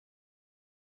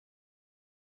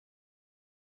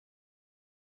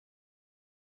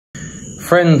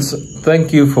Friends,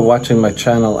 thank you for watching my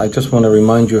channel. I just want to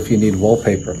remind you, if you need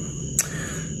wallpaper,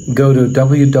 go to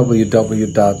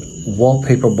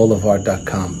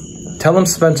www.wallpaperboulevard.com. Tell them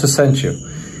Spencer sent you.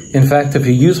 In fact, if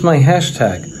you use my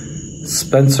hashtag,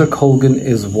 Spencer Colgan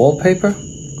is wallpaper,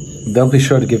 they'll be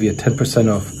sure to give you a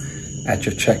 10% off at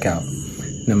your checkout.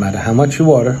 No matter how much you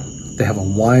order, they have a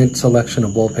wide selection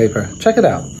of wallpaper. Check it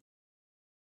out.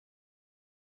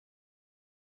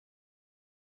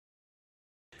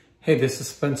 Hey, this is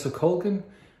Spencer Colgan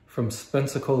from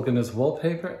Spencer Colgan is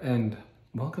Wallpaper, and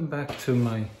welcome back to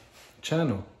my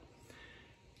channel.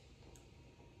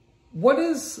 What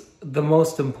is the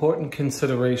most important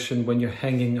consideration when you're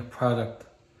hanging a product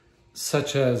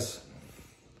such as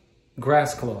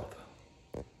Grasscloth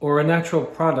or a natural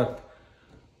product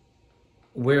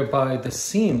whereby the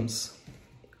seams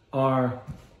are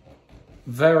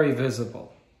very visible?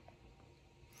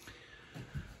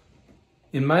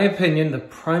 In my opinion, the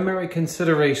primary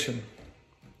consideration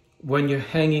when you're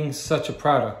hanging such a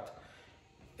product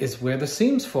is where the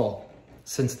seams fall,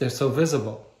 since they're so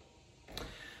visible.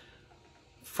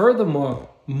 Furthermore,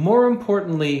 more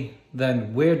importantly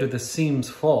than where do the seams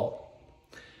fall,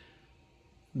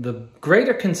 the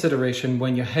greater consideration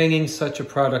when you're hanging such a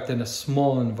product in a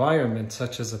small environment,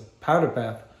 such as a powder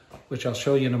bath, which I'll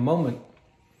show you in a moment,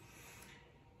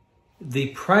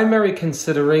 the primary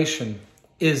consideration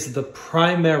is the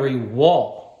primary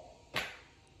wall.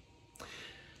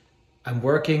 I'm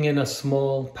working in a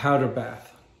small powder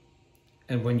bath,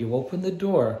 and when you open the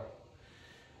door,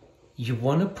 you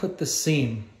want to put the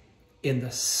seam in the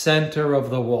center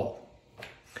of the wall,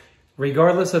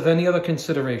 regardless of any other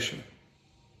consideration.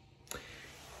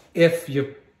 If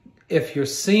your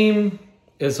seam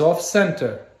is off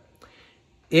center,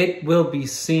 it will be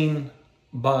seen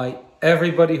by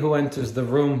everybody who enters the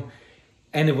room,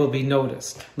 and it will be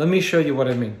noticed. Let me show you what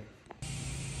I mean.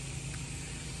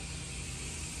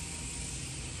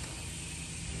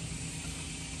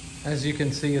 As you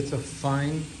can see, it's a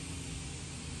fine,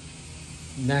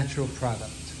 natural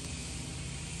product.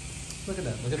 Look at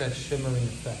that shimmering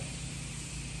effect.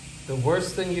 The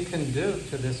worst thing you can do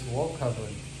to this wall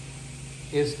covering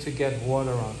is to get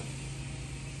water on it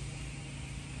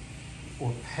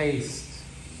or paste.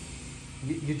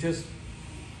 You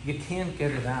can't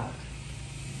get it out.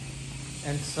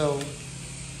 And so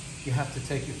you have to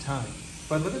take your time.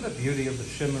 But look at the beauty of the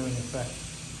shimmering effect.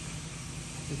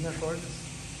 Isn't that gorgeous?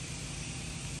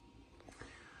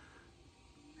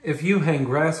 If you hang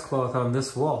Grasscloth on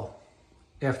this wall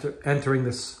after entering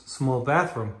this small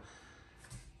bathroom,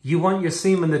 you want your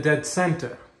seam in the dead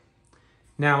center.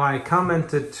 Now, I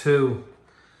commented to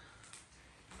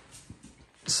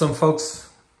some folks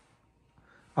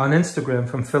on Instagram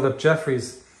from Phillip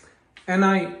Jeffries, and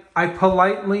I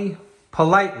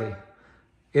politely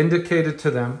indicated to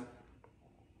them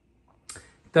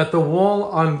that the wall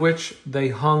on which they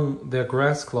hung their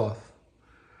Grasscloth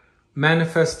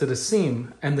manifested a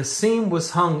seam, and the seam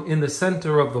was hung in the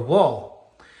center of the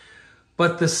wall,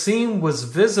 but the seam was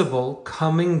visible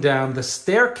coming down the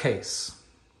staircase.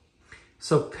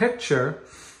 So picture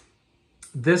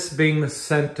this being the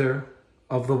center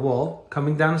of the wall,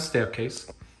 coming down a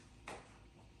staircase,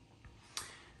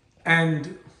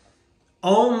 and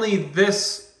only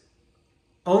this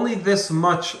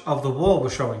much of the wall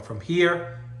was showing from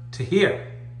here to here.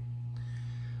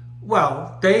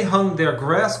 Well, they hung their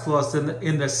Grasscloths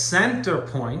in the center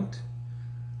point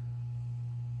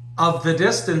of the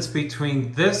distance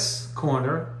between this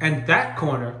corner and that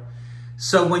corner.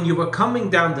 So when you were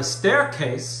coming down the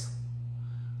staircase,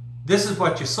 this is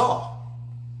what you saw.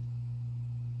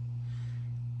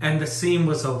 And the seam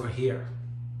was over here.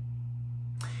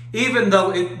 Even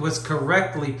though it was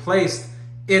correctly placed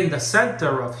in the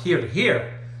center of here to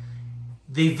here,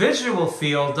 the visual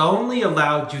field only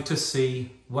allowed you to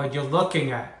see what you're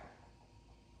looking at.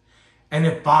 And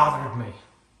it bothered me.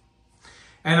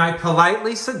 And I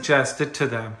politely suggested to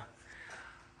them,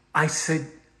 I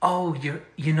said, oh,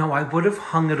 you know, I would have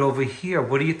hung it over here.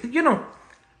 What do you think? You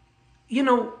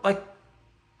know, like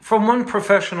from one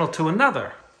professional to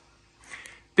another.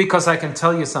 Because I can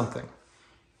tell you something.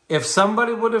 If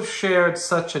somebody would have shared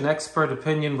such an expert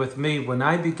opinion with me when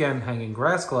I began hanging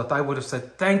Grasscloth, I would have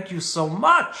said, thank you so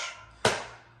much.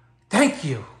 Thank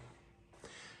you.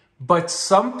 But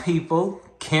some people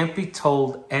can't be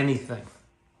told anything.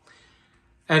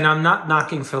 And I'm not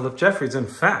knocking Phillip Jeffries. In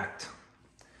fact,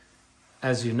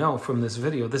 as you know from this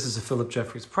video, this is a Phillip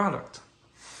Jeffries product.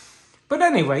 But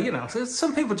anyway, you know,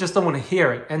 some people just don't want to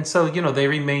hear it. And so, you know, they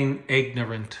remain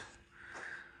ignorant.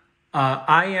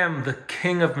 I am the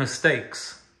king of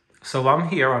mistakes. So I'm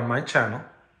here on my channel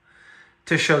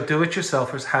to show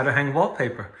do-it-yourselfers how to hang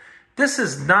wallpaper. This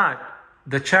is not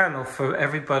the channel for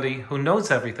everybody who knows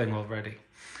everything already.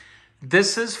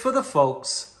 This is for the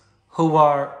folks who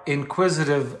are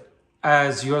inquisitive,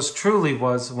 as yours truly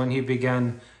was when he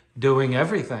began doing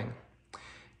everything.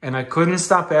 And I couldn't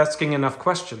stop asking enough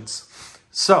questions.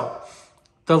 So,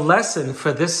 the lesson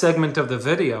for this segment of the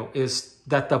video is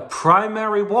that the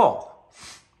primary wall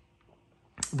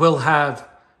will have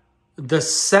the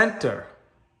center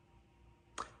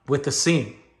with the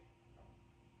seam.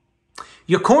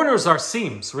 Your corners are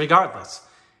seams, regardless.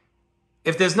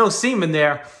 If there's no seam in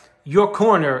there, your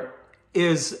corner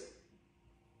is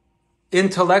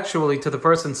intellectually, to the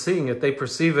person seeing it, they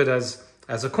perceive it as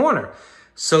a corner.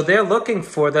 So they're looking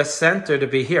for the center to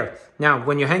be here. Now,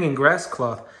 when you're hanging grass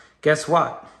cloth, guess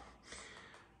what?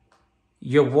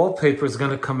 Your wallpaper is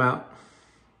going to come out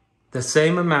the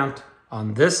same amount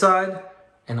on this side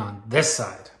and on this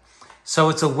side. So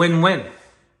it's a win-win.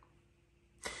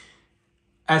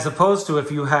 As opposed to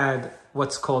if you had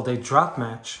what's called a drop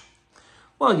match.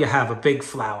 Well, you have a big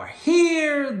flower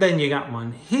here, then you got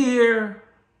one here,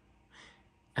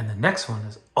 and the next one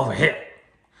is over here.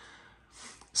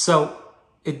 So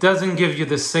it doesn't give you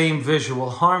the same visual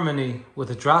harmony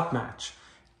with a drop match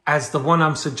as the one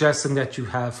I'm suggesting that you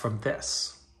have from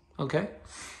this. Okay?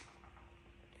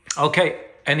 Okay,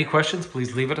 any questions?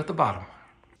 Please leave it at the bottom.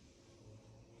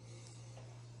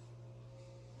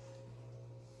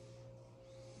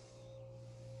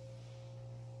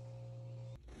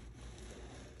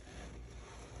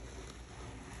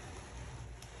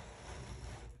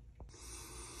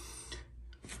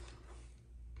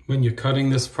 When you're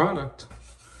cutting this product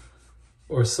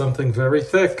or something very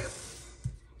thick,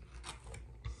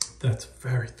 that's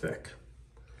very thick,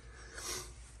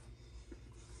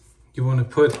 you want to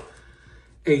put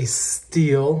a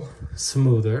steel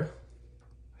smoother,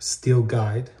 steel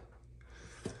guide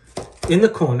in the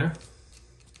corner.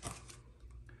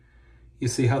 You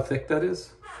see how thick that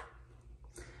is?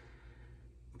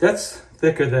 That's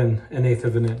thicker than 1/8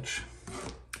 of an inch.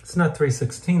 It's not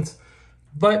 3/16,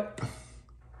 but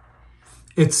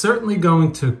it's certainly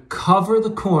going to cover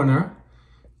the corner,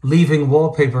 leaving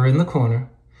wallpaper in the corner,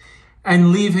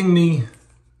 and leaving me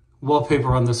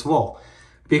wallpaper on this wall.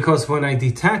 Because when I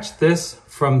detach this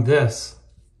from this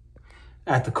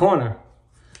at the corner,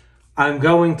 I'm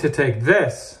going to take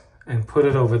this and put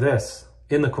it over this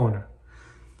in the corner.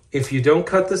 If you don't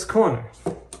cut this corner,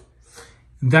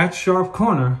 that sharp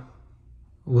corner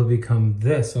will become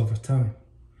this over time.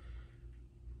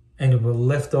 And it will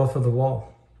lift off of the wall.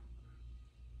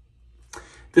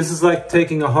 This is like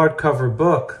taking a hardcover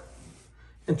book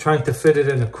and trying to fit it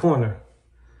in a corner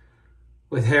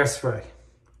with hairspray.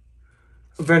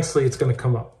 Eventually it's going to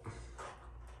come up.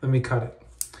 Let me cut it.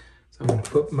 So I'm going to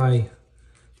put my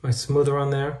smoother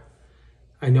on there.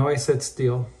 I know I said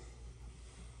steel,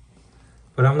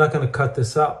 but I'm not going to cut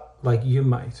this up like you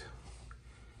might.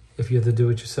 If you're the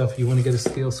do-it-yourself, you want to get a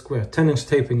steel square, 10-inch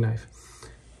taping knife.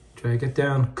 Drag it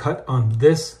down, cut on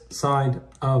this side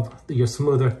of your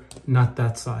smoother, not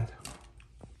that side.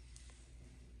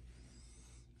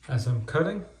 As I'm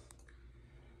cutting,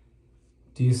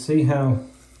 do you see how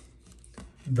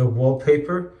the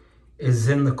wallpaper is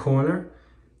in the corner?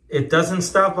 It doesn't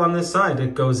stop on this side.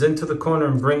 It goes into the corner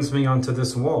and brings me onto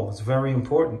this wall. It's very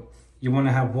important. You want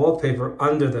to have wallpaper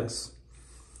under this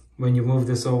when you move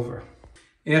this over.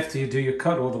 After you do your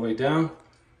cut all the way down,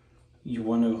 you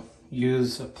want to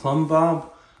use a plumb bob,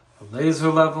 a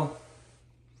laser level,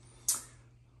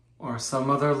 or some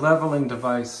other leveling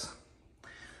device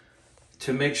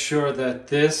to make sure that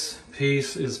this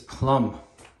piece is plumb.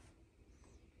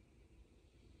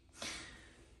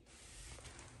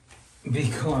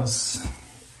 Because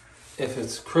if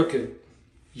it's crooked,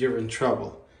 you're in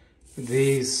trouble.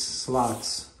 These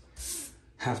slots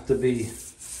have to be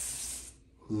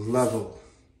level.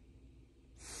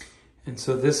 And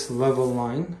so this level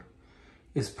line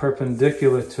is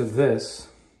perpendicular to this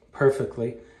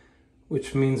perfectly,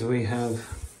 which means we're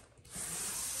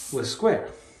square.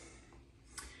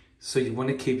 So you want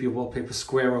to keep your wallpaper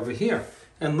square over here.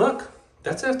 And look,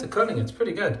 that's after cutting. It's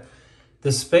pretty good.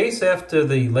 The space after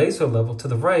the laser level to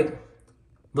the right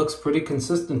looks pretty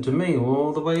consistent to me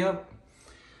all the way up.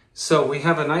 So we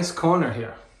have a nice corner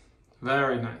here.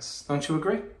 Very nice. Don't you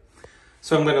agree?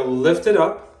 So I'm going to lift it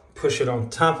up, push it on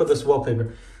top of this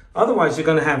wallpaper. Otherwise, you're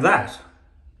going to have that.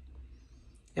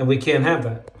 And we can't have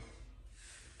that.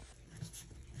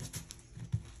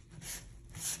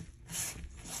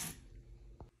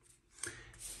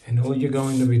 And all you're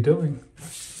going to be doing,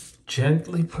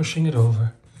 gently pushing it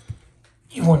over.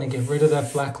 You want to get rid of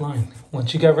that black line.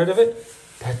 Once you get rid of it,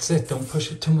 that's it. Don't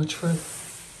push it too much further.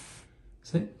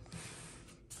 See?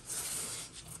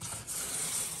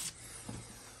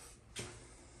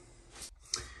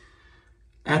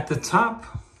 At the top,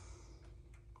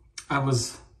 I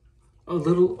was a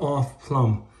little off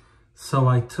plumb, so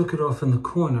I took it off in the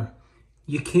corner.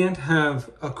 You can't have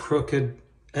a crooked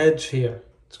edge here.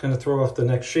 It's going to throw off the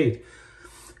next sheet.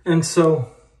 And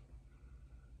so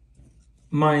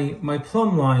my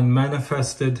plumb line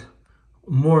manifested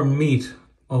more meat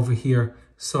over here,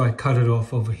 so I cut it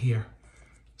off over here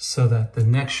so that the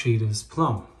next sheet is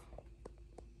plumb.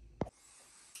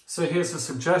 So here's a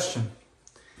suggestion.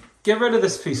 Get rid of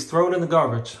this piece, throw it in the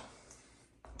garbage.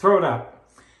 Throw it out.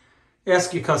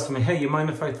 Ask your customer, hey, you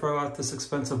mind if I throw out this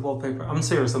expensive wallpaper? I'm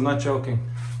serious, I'm not joking.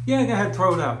 Yeah, go ahead,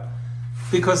 throw it out.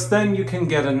 Because then you can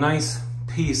get a nice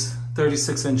piece,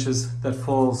 36 inches, that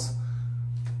falls,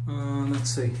 let's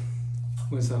see,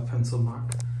 where's our pencil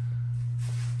mark?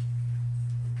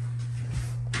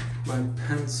 My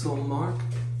pencil mark.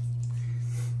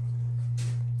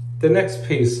 The next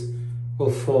piece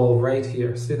will fall right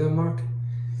here. See that mark?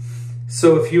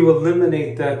 So if you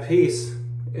eliminate that piece,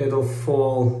 it'll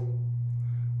fall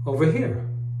over here.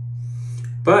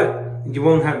 But you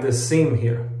won't have this seam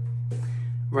here,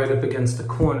 right up against the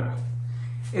corner.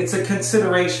 It's a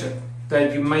consideration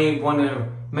that you may want to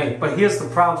make. But here's the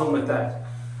problem with that.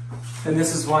 And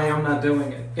this is why I'm not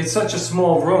doing it. It's such a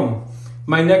small room.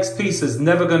 My next piece is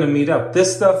never going to meet up.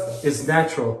 This stuff is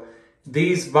natural.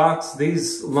 These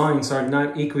lines are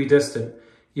not equidistant.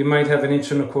 You might have 1.25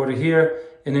 inches here,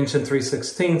 1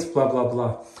 3/16 inches, blah, blah,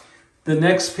 blah. The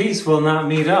next piece will not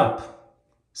meet up.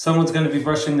 Someone's going to be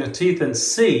brushing their teeth and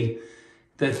see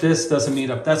that this doesn't meet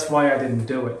up. That's why I didn't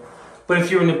do it. But if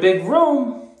you're in a big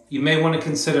room, you may want to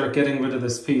consider getting rid of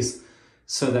this piece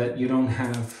so that you don't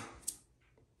have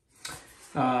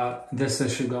this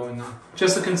issue going on.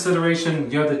 Just a consideration,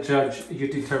 you're the judge, you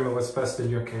determine what's best in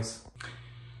your case.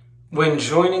 When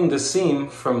joining the seam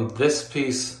from this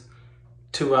piece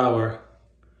to our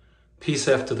piece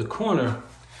after the corner,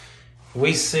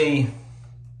 we see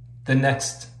the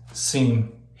next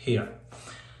seam here.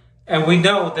 And we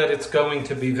know that it's going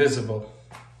to be visible.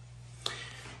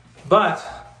 But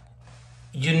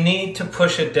you need to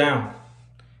push it down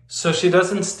so she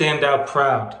doesn't stand out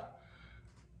proud.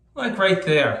 Like right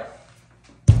there.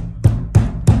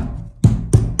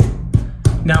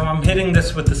 Now I'm hitting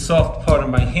this with the soft part of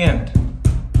my hand.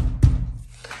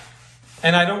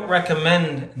 And I don't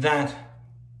recommend that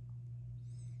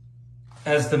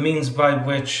as the means by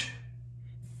which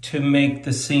to make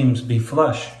the seams be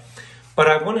flush. But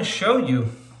I want to show you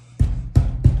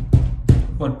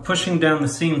what pushing down the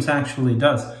seams actually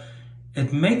does.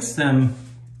 It makes them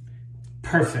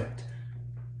perfect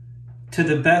to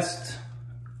the best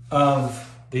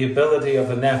of the ability of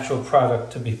a natural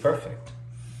product to be perfect.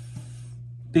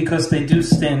 Because they do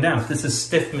stand out. This is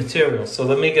stiff material. So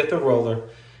let me get the roller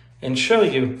and show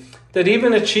you that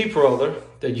even a cheap roller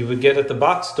that you would get at the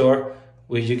box store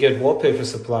where you get wallpaper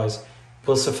supplies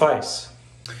will suffice.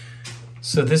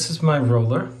 So this is my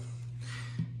roller,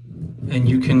 and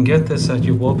you can get this at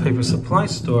your wallpaper supply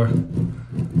store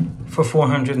for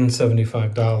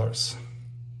 $475.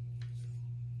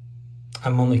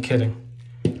 I'm only kidding.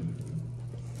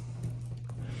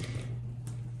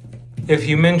 If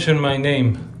you mention my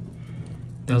name,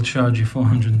 they'll charge you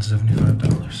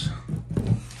 $475.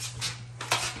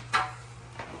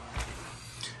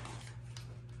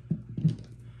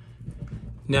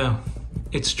 Now,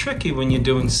 it's tricky when you're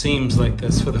doing seams like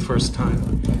this for the first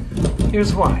time.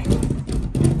 Here's why.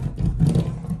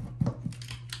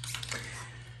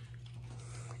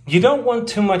 You don't want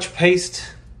too much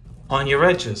paste on your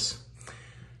edges.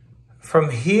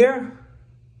 From here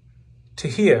to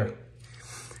here,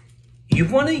 you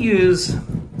want to use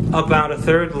about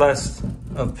 1/3 less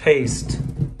of paste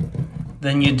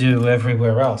than you do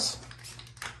everywhere else.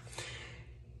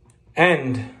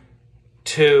 And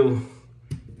to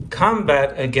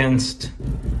combat against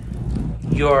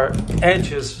your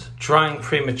edges drying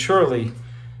prematurely,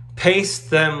 paste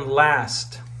them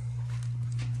last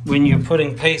when you're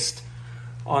putting paste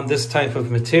on this type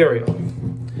of material.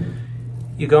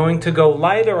 You're going to go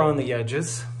lighter on the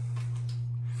edges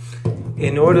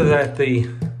in order that the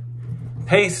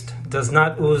paste does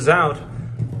not ooze out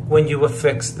when you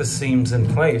affix the seams in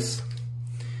place.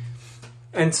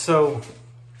 And so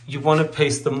you want to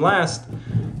paste them last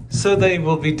so they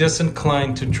will be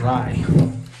disinclined to dry.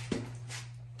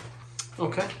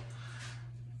 Okay?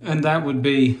 And that would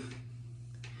be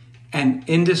an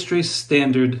industry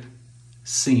standard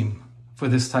seam for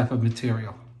this type of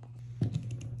material.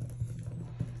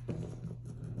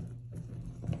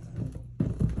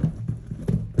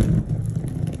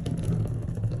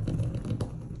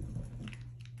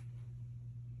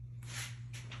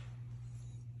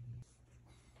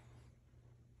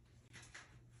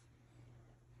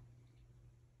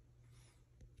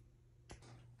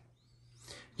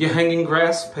 You're hanging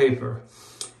grass paper,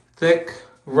 thick,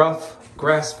 rough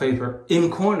grass paper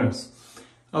in corners.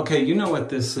 Okay, you know what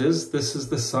this is. This is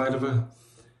the side of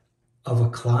a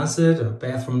closet, a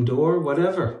bathroom door,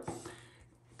 whatever.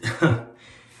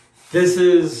 This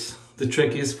is the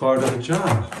trickiest part of the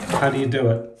job. How do you do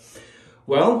it?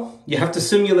 Well, you have to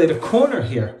simulate a corner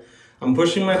here. I'm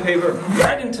pushing my paper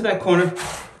right into that corner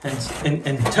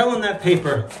and telling that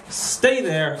paper, stay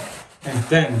there, and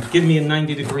then give me a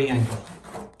 90-degree angle.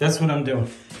 That's what I'm doing.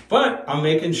 But I'm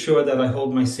making sure that I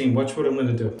hold my seam. Watch what I'm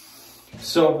gonna do.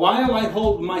 So while I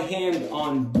hold my hand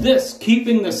on this,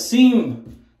 keeping the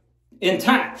seam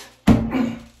intact,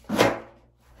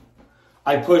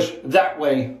 I push that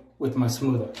way with my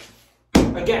smoother.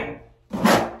 Again,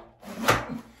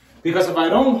 because if I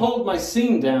don't hold my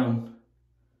seam down,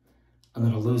 I'm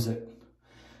gonna lose it.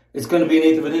 It's gonna be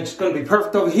 1/8 of an inch. It's gonna be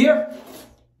perfect over here.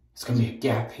 It's gonna be a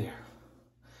gap here.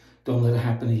 Don't let it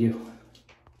happen to you.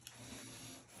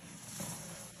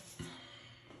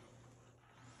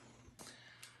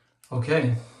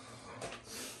 Okay,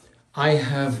 I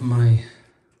have my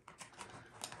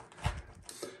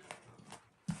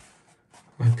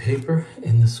paper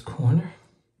in this corner.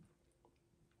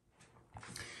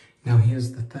 Now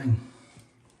here's the thing.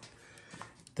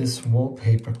 This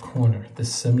wallpaper corner,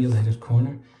 this simulated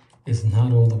corner, is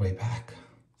not all the way back.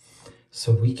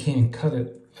 So we can't cut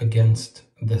it against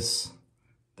this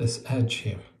edge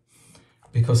here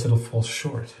because it'll fall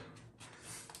short.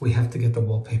 We have to get the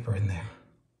wallpaper in there.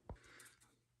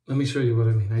 Let me show you what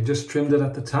I mean. I just trimmed it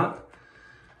at the top.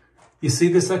 You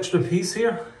see this extra piece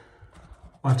here?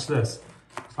 Watch this.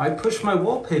 If I push my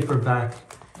wallpaper back,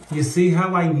 you see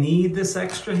how I need this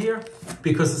extra here?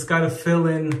 Because it's got to fill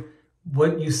in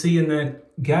what you see in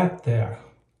that gap there.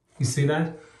 You see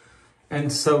that?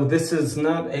 And so this is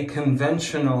not a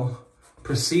conventional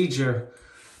procedure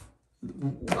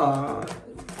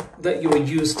that you would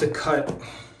use to cut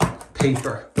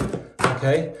paper,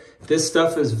 okay? This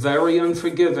stuff is very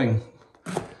unforgiving.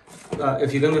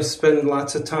 If you're gonna spend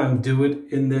lots of time, do it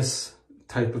in this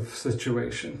type of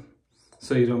situation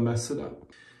so you don't mess it up.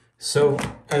 So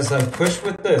as I push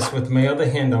with this, with my other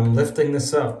hand, I'm lifting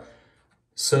this up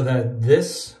so that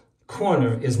this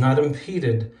corner is not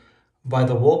impeded by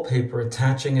the wallpaper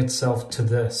attaching itself to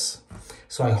this.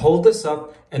 So I hold this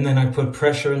up and then I put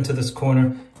pressure into this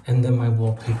corner and then my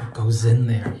wallpaper goes in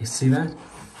there. You see that?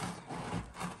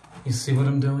 You see what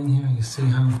I'm doing here? You see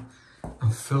how I'm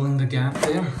filling the gap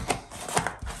there?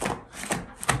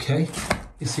 Okay,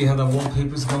 you see how the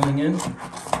wallpaper's going in?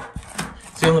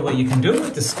 It's the only way you can do it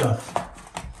with this stuff.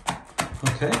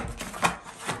 Okay,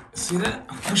 see that?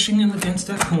 I'm pushing in against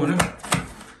that corner.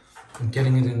 I'm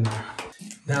getting it in there.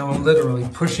 Now I'm literally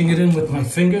pushing it in with my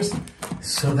fingers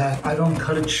so that I don't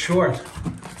cut it short.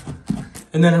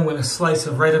 And then I'm gonna slice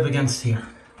it right up against here.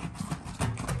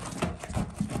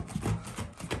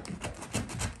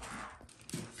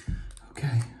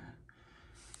 Okay.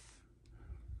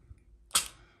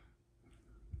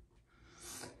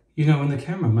 You know, in the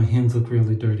camera, my hands look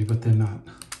really dirty, but they're not.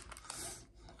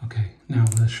 Okay, now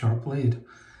with a sharp blade,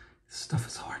 this stuff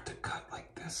is hard to cut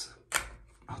like this.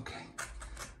 Okay.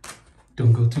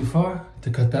 Don't go too far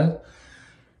to cut that,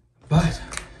 but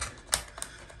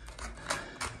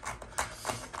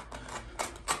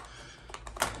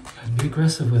gotta be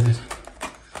aggressive with it.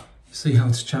 You see how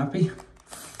it's choppy?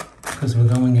 Because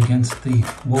we're going against the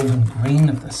woven grain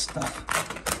of this stuff,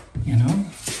 you know?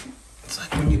 It's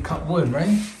like when you cut wood,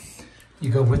 right? You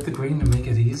go with the grain to make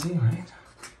it easy, right?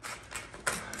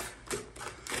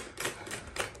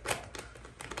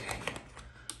 Okay.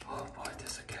 Oh boy,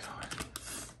 this will get hard.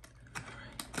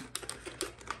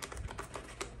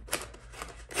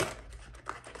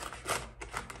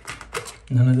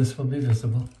 None of this will be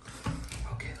visible.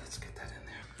 Okay, let's get that in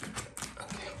there.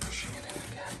 Okay, I'm pushing it in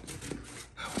again.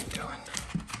 How are we doing?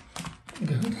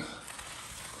 Good.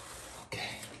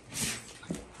 Okay.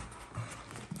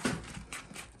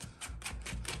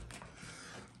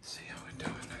 Let's see how we're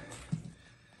doing.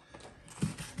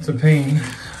 It's a pain,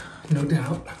 no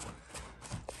doubt.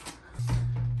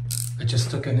 I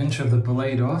just took 1 inch of the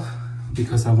blade off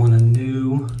because I want a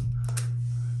new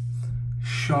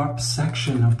sharp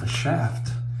section of the shaft.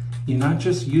 You're not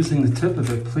just using the tip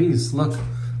of it. Please look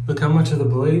how much of the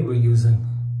blade we're using.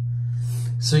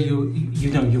 So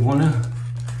you know you want to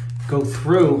go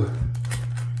through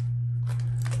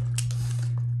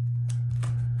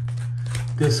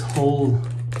this whole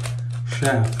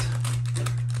shaft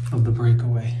of the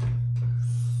breakaway.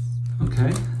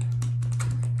 Okay,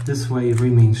 this way it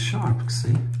remains sharp.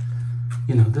 See,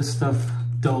 you know, this stuff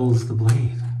dulls the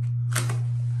blade.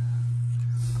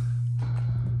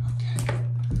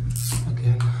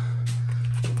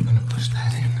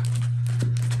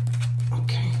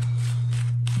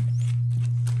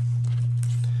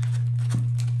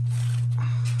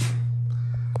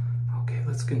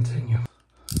 continue.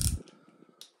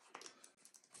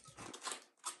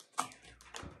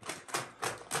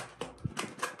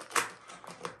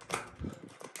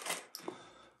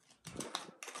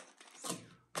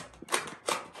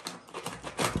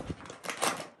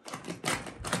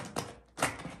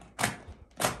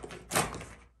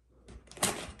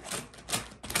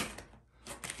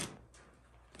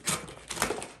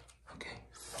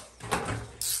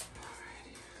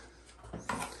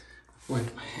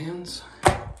 Wipe my hands,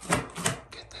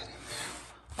 get that in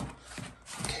there.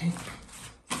 Okay.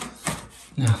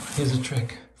 Now, here's a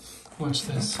trick. Watch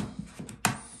this.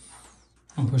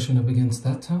 I'm pushing up against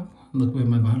that top. Look where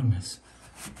my bottom is.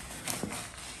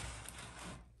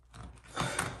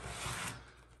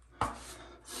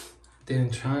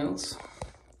 Dan Childs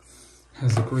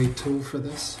has a great tool for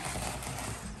this.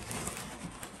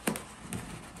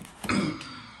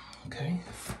 Okay.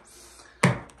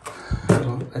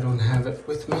 I don't have it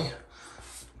with me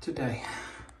today.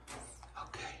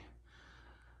 Okay.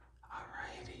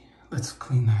 Alrighty. Let's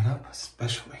clean that up,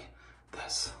 especially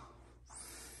this.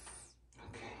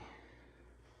 Okay.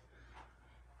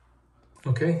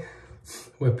 Okay.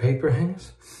 Where paper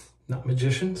hangs, not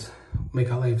magicians, make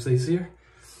our lives easier.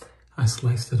 I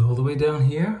sliced it all the way down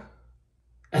here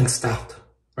and stopped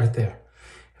right there.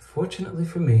 Fortunately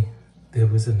for me, there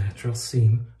was a natural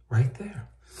seam right there.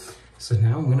 So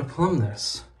now I'm going to plumb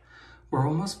this. We're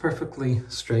almost perfectly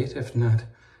straight, if not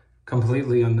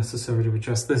completely unnecessary to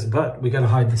adjust this, but we got to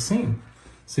hide the seam.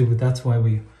 See, but that's why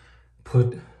we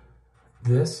put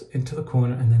this into the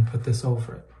corner and then put this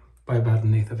over it by about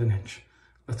 1/8 of an inch.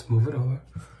 Let's move it over.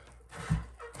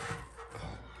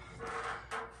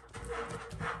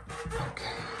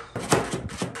 Okay.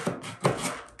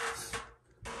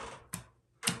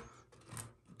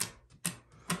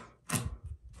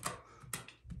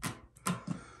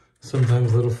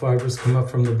 Sometimes little fibers come up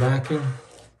from the backing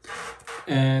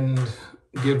and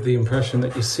give the impression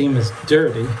that your seam is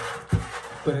dirty,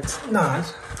 but it's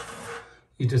not.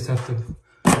 You just have to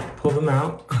pull them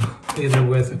out, either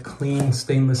with a clean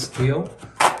stainless steel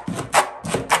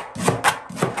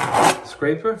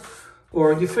scraper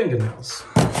or your fingernails.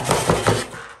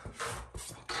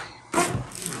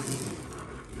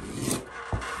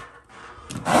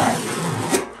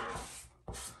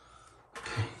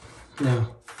 Okay,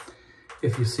 now,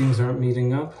 if your seams aren't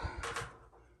meeting up,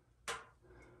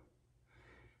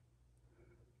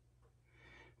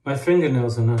 my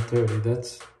fingernails are not dirty.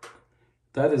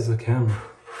 That is the camera.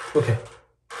 Okay.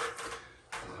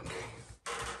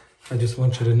 I just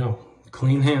want you to know,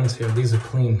 clean hands here. These are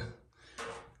clean.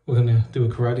 We're gonna do a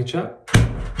karate chop to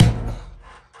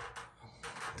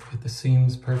get the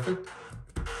seams perfect.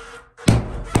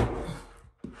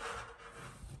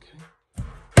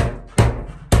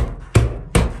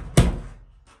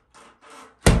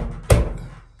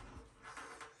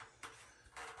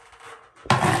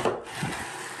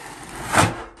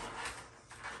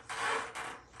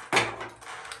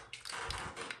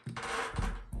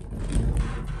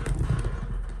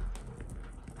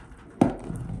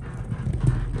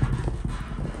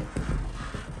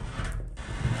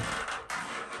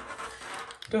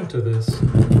 Don't do this.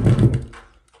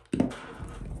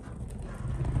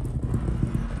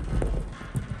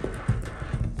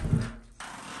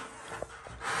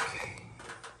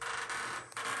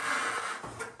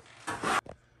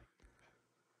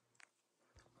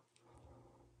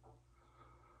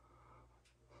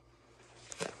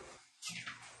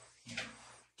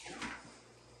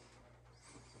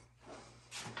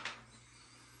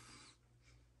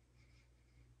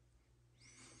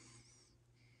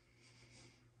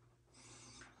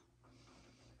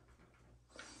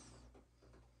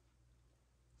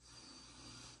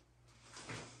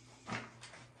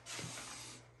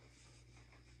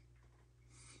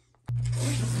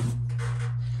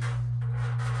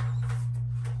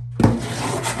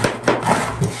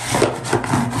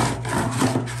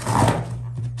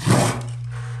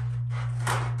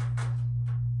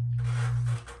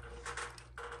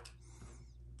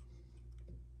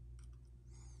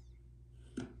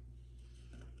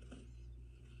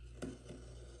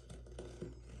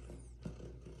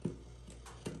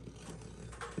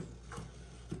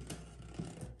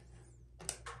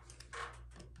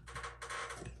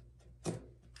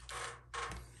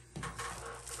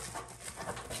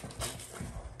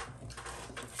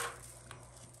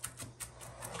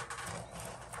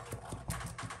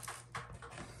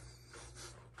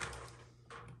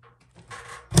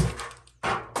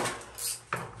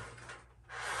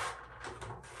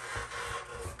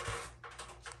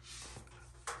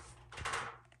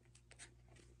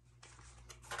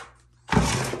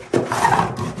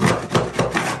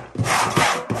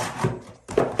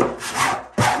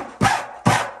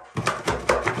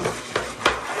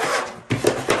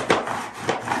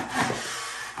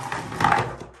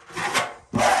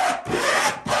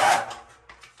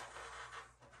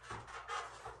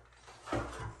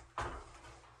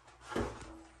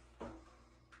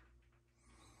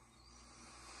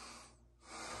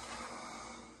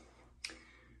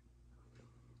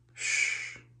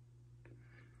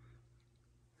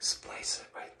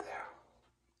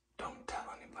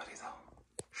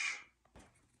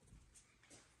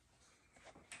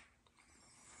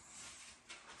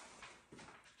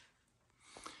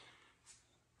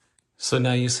 So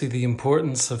now you see the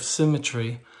importance of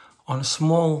symmetry on a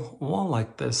small wall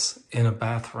like this in a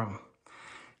bathroom.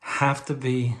 Have to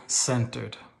be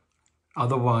centered.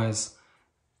 Otherwise,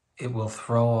 it will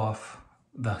throw off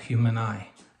the human eye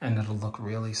and it'll look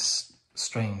really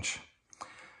strange.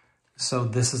 So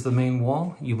this is the main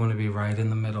wall. You want to be right in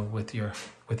the middle with your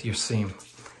seam.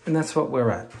 And that's what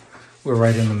we're at. We're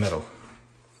right in the middle.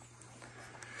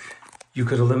 You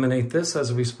could eliminate this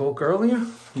as we spoke earlier,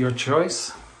 your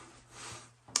choice,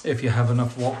 if you have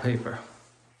enough wallpaper.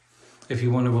 If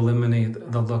you want to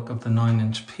eliminate the look of the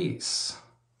 9-inch piece.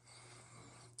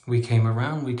 We came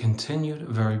around, we continued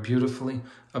very beautifully,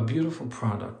 a beautiful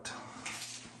product.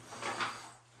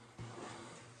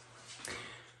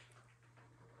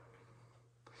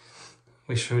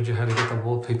 We showed you how to get the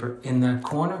wallpaper in that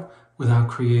corner without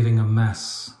creating a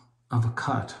mess of a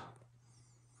cut.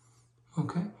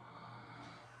 Okay.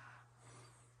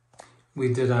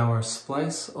 We did our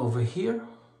splice over here.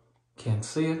 Can't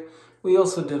see it. We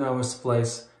also did our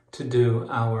splice to do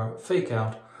our fake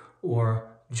out or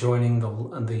joining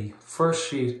the first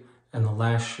sheet and the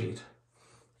last sheet.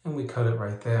 And we cut it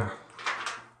right there.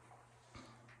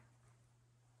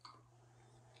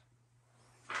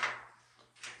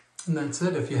 And that's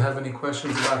it. If you have any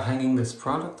questions about hanging this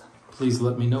product, please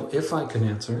let me know. If I can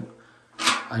answer it,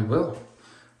 I will.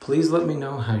 Please let me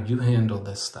know how you handle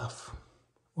this stuff.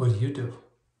 What do you do?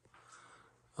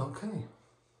 Okay.